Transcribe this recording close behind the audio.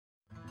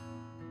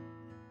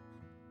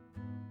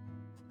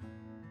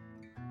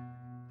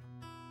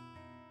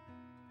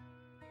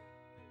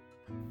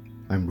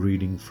I'm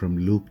reading from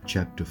Luke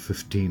chapter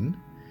 15,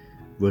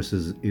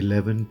 verses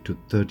 11 to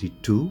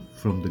 32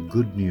 from the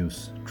Good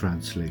News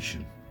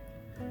translation.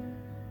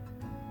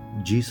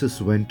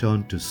 Jesus went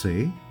on to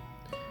say,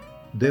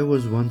 "There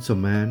was once a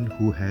man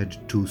who had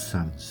 2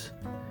 sons.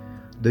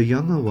 The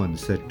younger one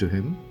said to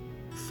him,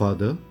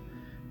 'Father,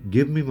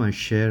 give me my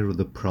share of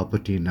the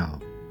property now.'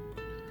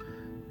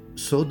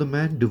 So the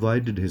man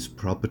divided his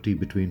property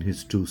between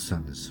his 2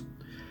 sons.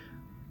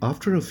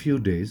 After a few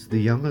days, the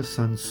younger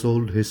son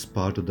sold his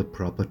part of the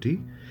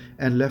property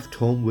and left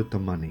home with the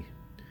money.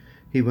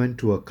 He went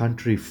to a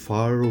country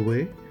far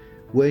away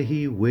where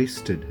he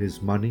wasted his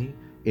money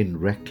in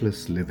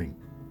reckless living.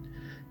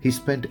 He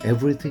spent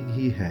everything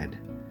he had.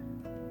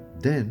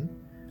 Then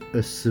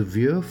a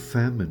severe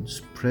famine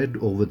spread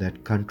over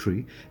that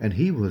country and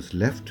he was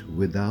left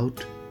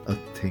without a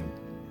thing.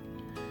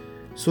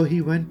 So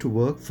he went to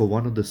work for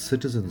one of the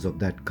citizens of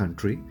that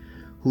country,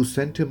 who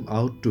sent him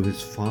out to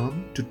his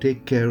farm to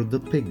take care of the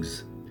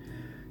pigs.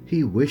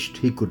 He wished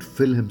he could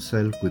fill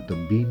himself with the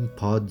bean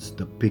pods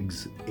the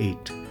pigs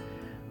ate,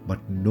 but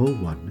no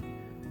one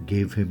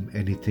gave him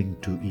anything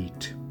to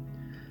eat.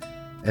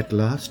 At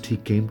last he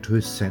came to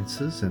his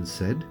senses and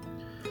said,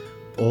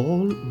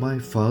 'All my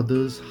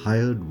father's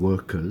hired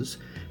workers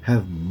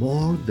have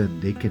more than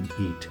they can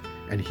eat,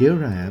 and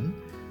here I am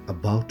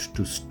about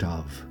to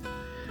starve.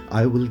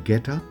 I will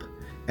get up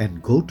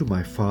and go to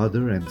my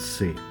father and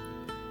say,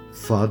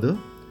 Father,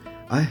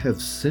 I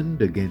have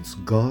sinned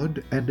against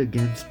God and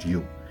against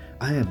you.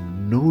 I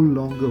am no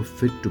longer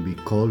fit to be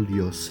called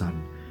your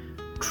son.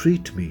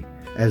 Treat me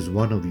as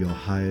one of your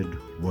hired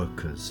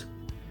workers.'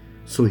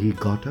 So he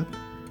got up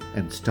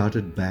and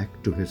started back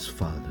to his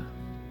father.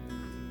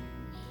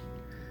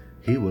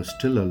 He was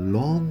still a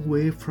long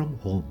way from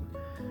home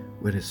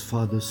when his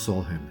father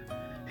saw him.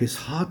 His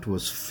heart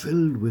was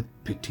filled with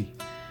pity,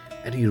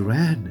 and he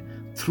ran,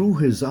 threw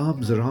his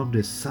arms around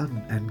his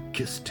son and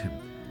kissed him.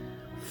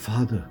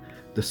 'Father,'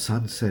 the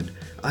son said,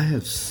 'I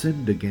have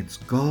sinned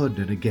against God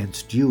and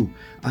against you.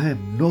 I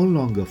am no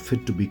longer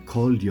fit to be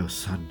called your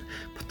son.'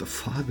 But the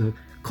father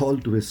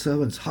called to his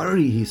servants.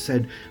 'Hurry,' he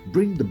said,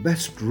 'bring the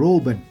best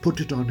robe and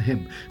put it on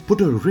him. Put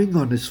a ring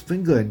on his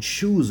finger and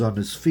shoes on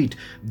his feet.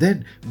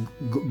 Then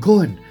go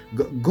and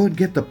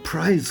get the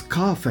prize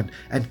calf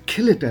and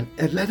kill it and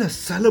let us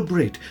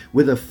celebrate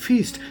with a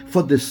feast.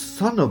 For this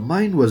son of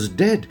mine was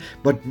dead,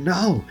 but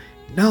now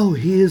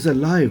he is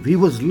alive. He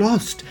was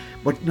lost,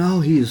 but now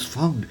he is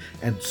found.'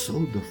 And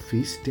so the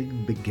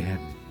feasting began.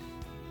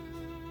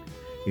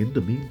 In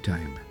the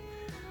meantime,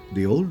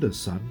 the older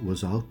son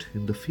was out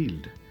in the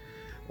field.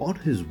 On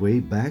his way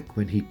back,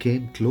 when he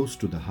came close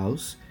to the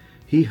house,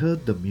 he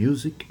heard the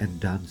music and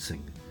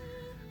dancing.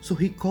 So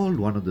he called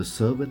one of the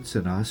servants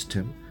and asked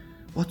him,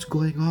 'What's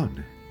going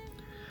on?'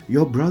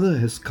 'Your brother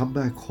has come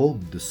back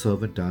home,' the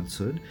servant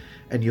answered,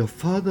 'and your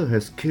father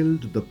has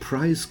killed the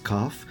prize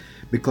calf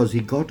because he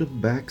got him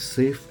back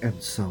safe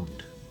and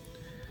sound.'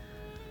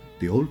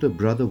 The older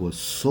brother was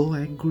so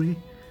angry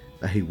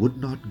that he would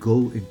not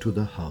go into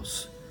the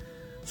house.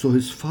 So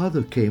his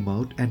father came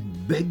out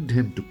and begged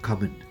him to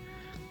come in.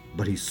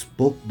 But he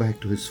spoke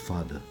back to his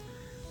father,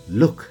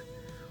 'Look,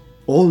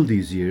 all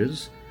these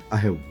years I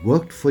have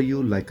worked for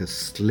you like a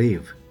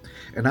slave,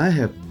 and I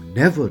have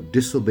never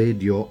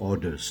disobeyed your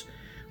orders.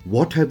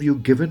 What have you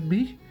given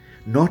me?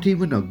 Not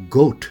even a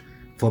goat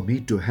for me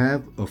to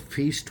have a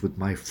feast with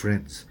my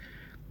friends.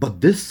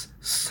 But this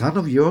son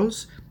of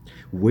yours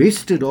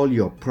wasted all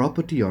your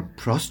property on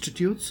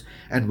prostitutes,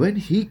 and when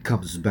he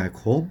comes back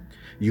home,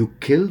 you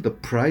kill the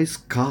prize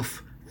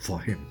calf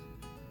for him.'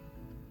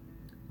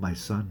 'My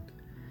son,'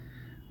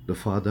 the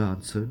father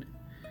answered,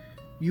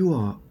 'you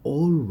are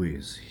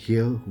always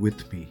here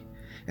with me,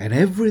 and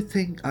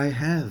everything I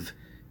have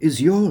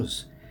is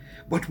yours.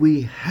 But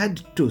we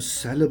had to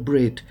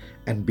celebrate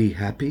and be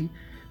happy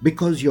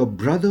because your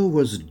brother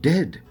was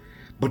dead,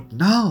 but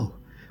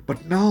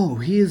now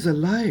he is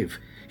alive.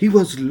 He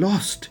was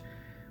lost,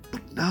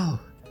 but now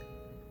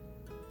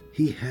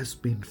he has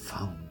been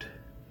found.'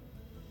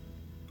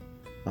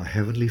 Our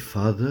Heavenly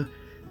Father,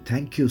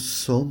 thank you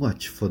so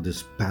much for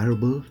this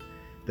parable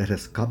that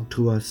has come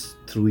to us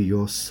through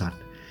your Son,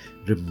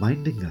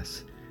 reminding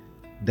us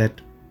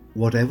that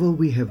whatever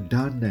we have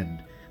done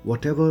and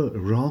whatever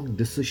wrong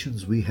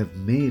decisions we have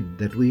made,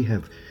 that we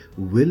have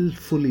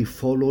willfully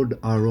followed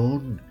our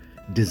own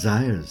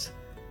desires,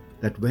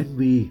 that when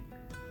we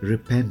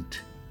repent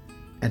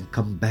and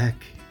come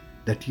back,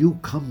 that you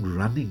come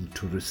running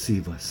to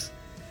receive us.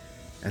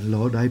 And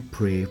Lord, I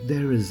pray if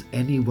there is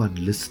anyone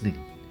listening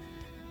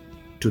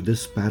to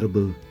this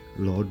parable,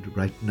 Lord,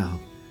 right now,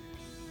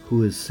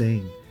 who is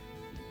saying,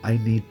 'I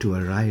need to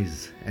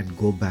arise and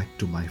go back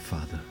to my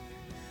Father,'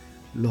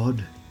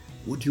 Lord,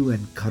 would you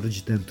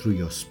encourage them through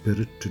your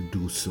Spirit to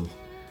do so?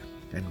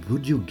 And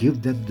would you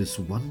give them this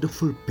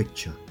wonderful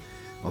picture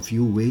of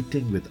you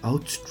waiting with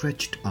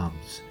outstretched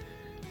arms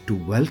to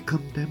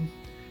welcome them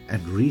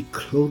and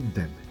reclothe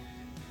them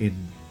in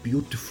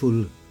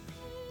beautiful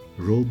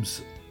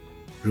robes,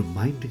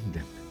 reminding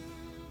them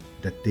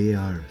that they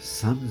are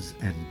sons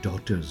and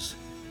daughters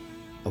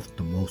of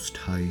the Most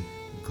High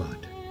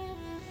God.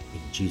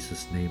 In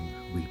Jesus' name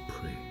we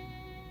pray.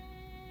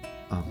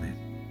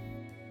 Amen.